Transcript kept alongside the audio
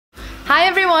Hi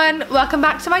everyone, welcome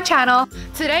back to my channel.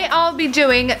 Today I'll be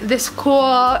doing this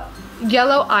cool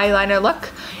yellow eyeliner look.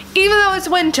 Even though it's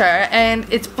winter and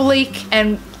it's bleak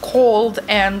and cold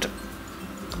and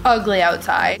ugly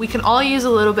outside, we can all use a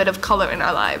little bit of color in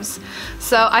our lives.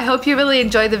 So I hope you really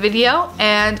enjoyed the video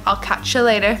and I'll catch you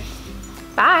later.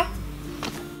 Bye!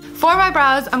 For my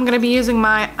brows, I'm going to be using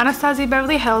my Anastasia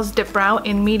Beverly Hills Dip Brow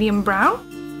in medium brown.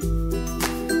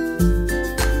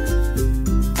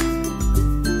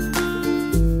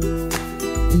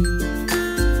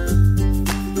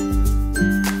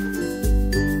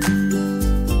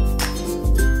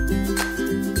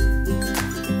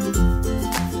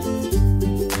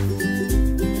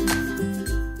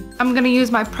 I'm going to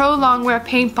use my Pro Longwear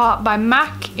Paint Pot by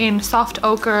MAC in Soft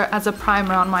Ochre as a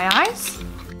primer on my eyes.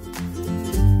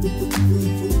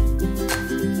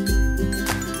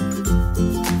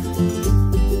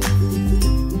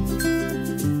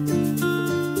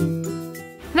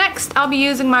 Next, I'll be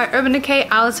using my Urban Decay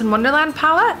Alice in Wonderland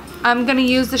palette. I'm going to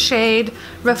use the shade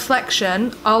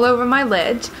Reflection all over my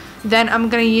lid. Then I'm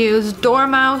going to use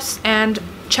Dormouse and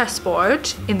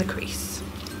Chessboard in the crease.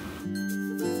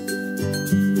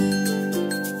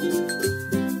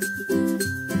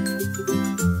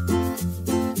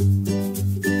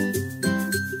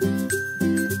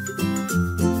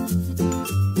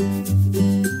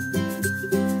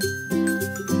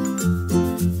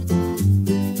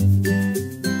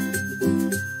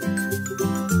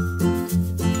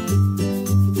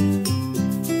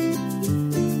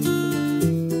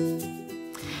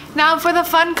 Now for the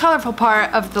fun, colorful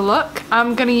part of the look,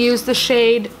 I'm going to use the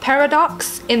shade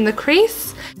Paradox in the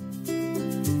crease.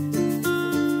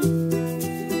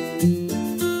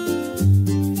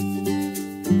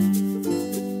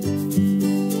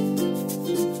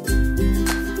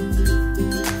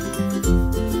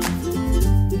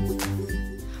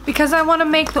 Because I want to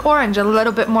make the orange a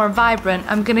little bit more vibrant,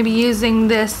 I'm going to be using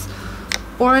this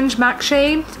orange MAC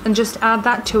shade and just add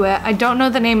that to it. I don't know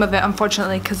the name of it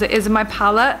unfortunately because it is in my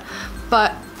palette,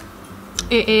 but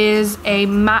it is a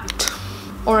matte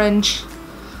orange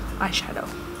eyeshadow.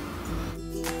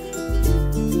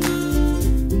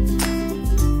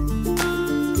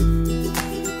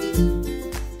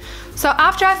 So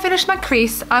after I finish my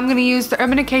crease, I'm going to use the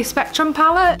Urban Decay Spectrum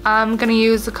palette. I'm going to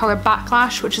use the color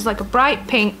Backlash, which is like a bright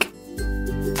pink.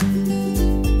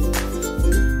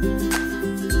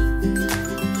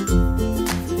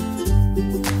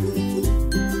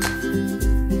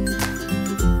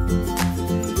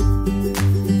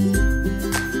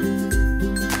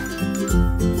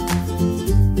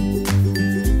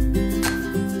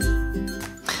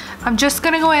 I'm just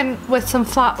going to go in with some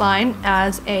Flatline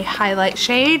as a highlight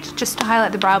shade, just to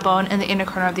highlight the brow bone and the inner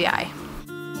corner of the eye.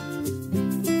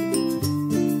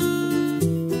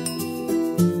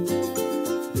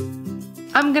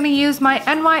 I'm going to use my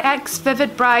NYX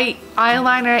Vividbrights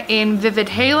Eyeliner in Vivid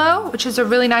Halo, which is a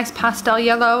really nice pastel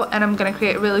yellow, and I'm going to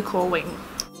create a really cool wing.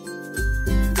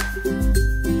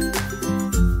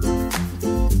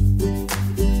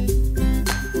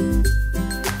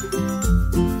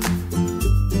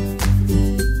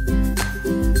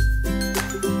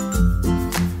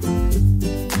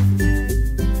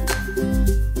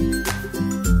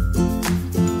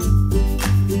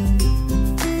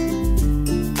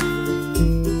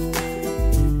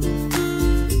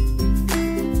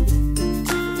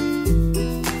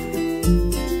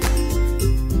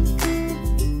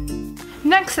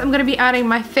 Next, I'm going to be adding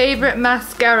my favorite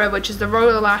mascara, which is the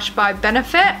Roller Lash by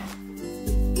Benefit.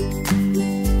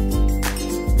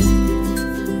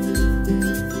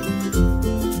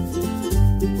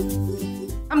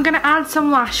 I'm going to add some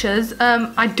lashes.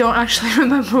 I don't actually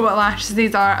remember what lashes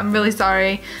these are. I'm really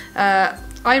sorry. I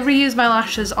reuse my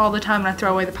lashes all the time and I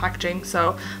throw away the packaging,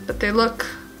 but they look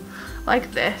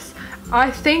like this.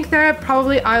 I think they're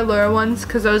probably Eyelure ones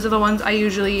because those are the ones I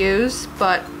usually use,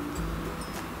 but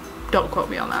don't quote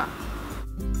me on that.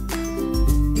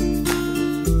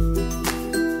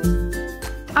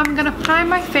 I'm gonna prime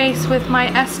my face with my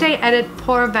Estee Edit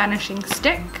Pore Vanishing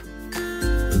Stick.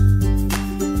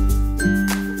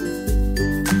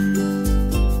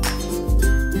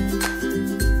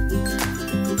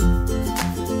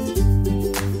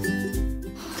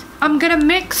 I'm gonna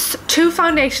mix two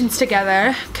foundations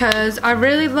together because I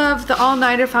really love the All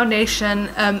Nighter foundation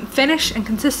finish and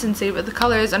consistency, but the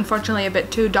color is unfortunately a bit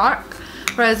too dark.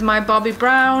 Whereas my Bobbi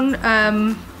Brown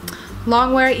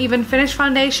Longwear Even Finish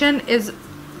foundation is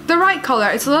the right color.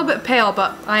 It's a little bit pale,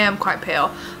 but I am quite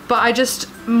pale. But I just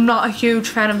am not a huge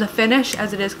fan of the finish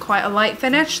as it is quite a light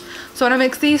finish. So when I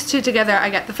mix these two together, I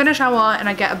get the finish I want and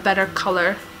I get a better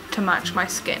color to match my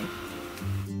skin.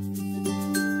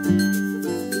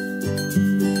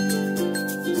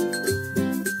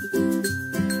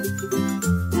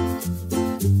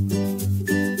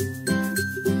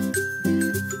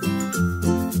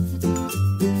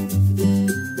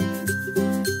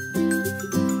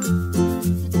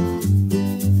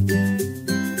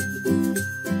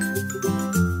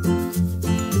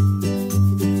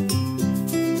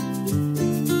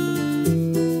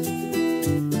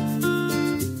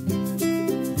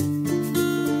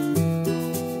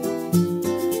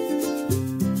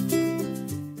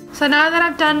 So now that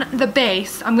I've done the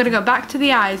base, I'm going to go back to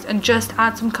the eyes and just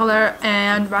add some color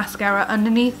and mascara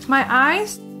underneath my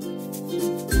eyes. I'm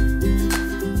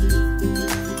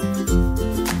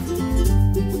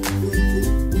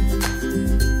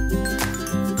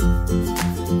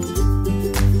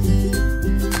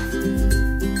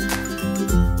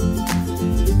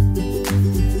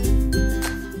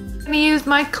going to use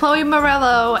my Chloe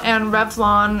Morello and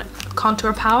Revlon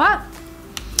contour palette,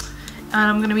 and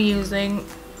I'm going to be using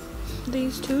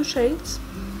these two shades.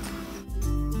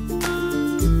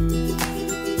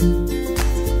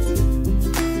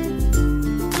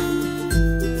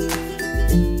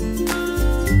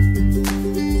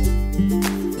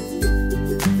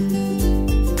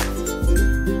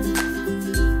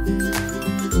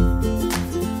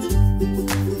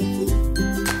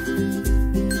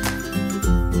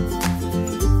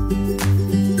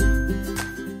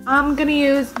 I'm gonna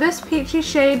use this peachy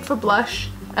shade for blush.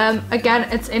 Again,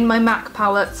 it's in my MAC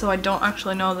palette, so I don't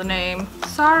actually know the name.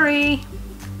 Sorry.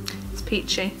 It's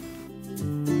peachy.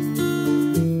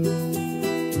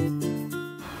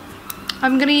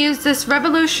 I'm gonna use this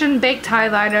Revolution Baked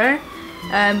Highlighter.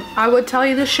 I would tell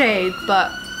you the shade,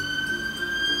 but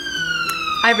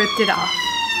I ripped it off.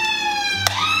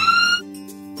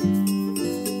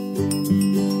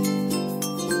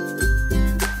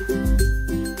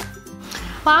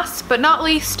 Last but not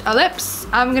least, our lips.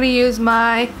 I'm gonna use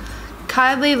my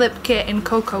Kylie Lip Kit in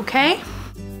Cocoa K.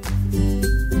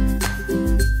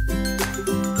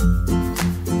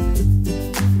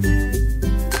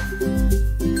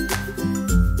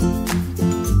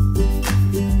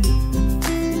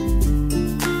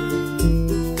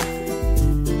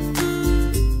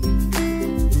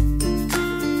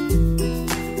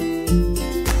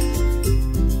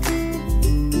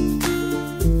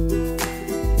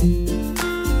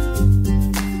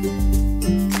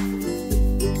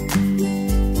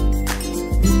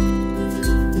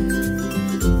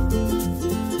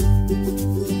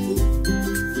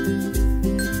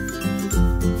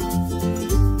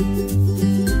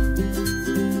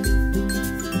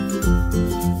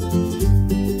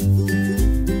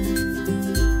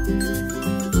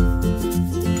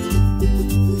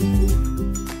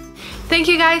 Thank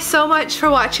you guys so much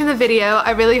for watching the video.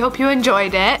 I really hope you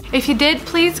enjoyed it. If you did,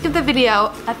 please give the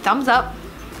video a thumbs up.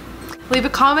 Leave a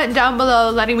comment down below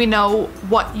letting me know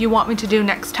what you want me to do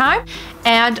next time.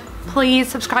 And please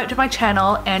subscribe to my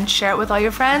channel and share it with all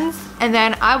your friends. And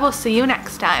then I will see you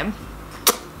next time.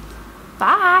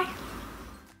 Bye!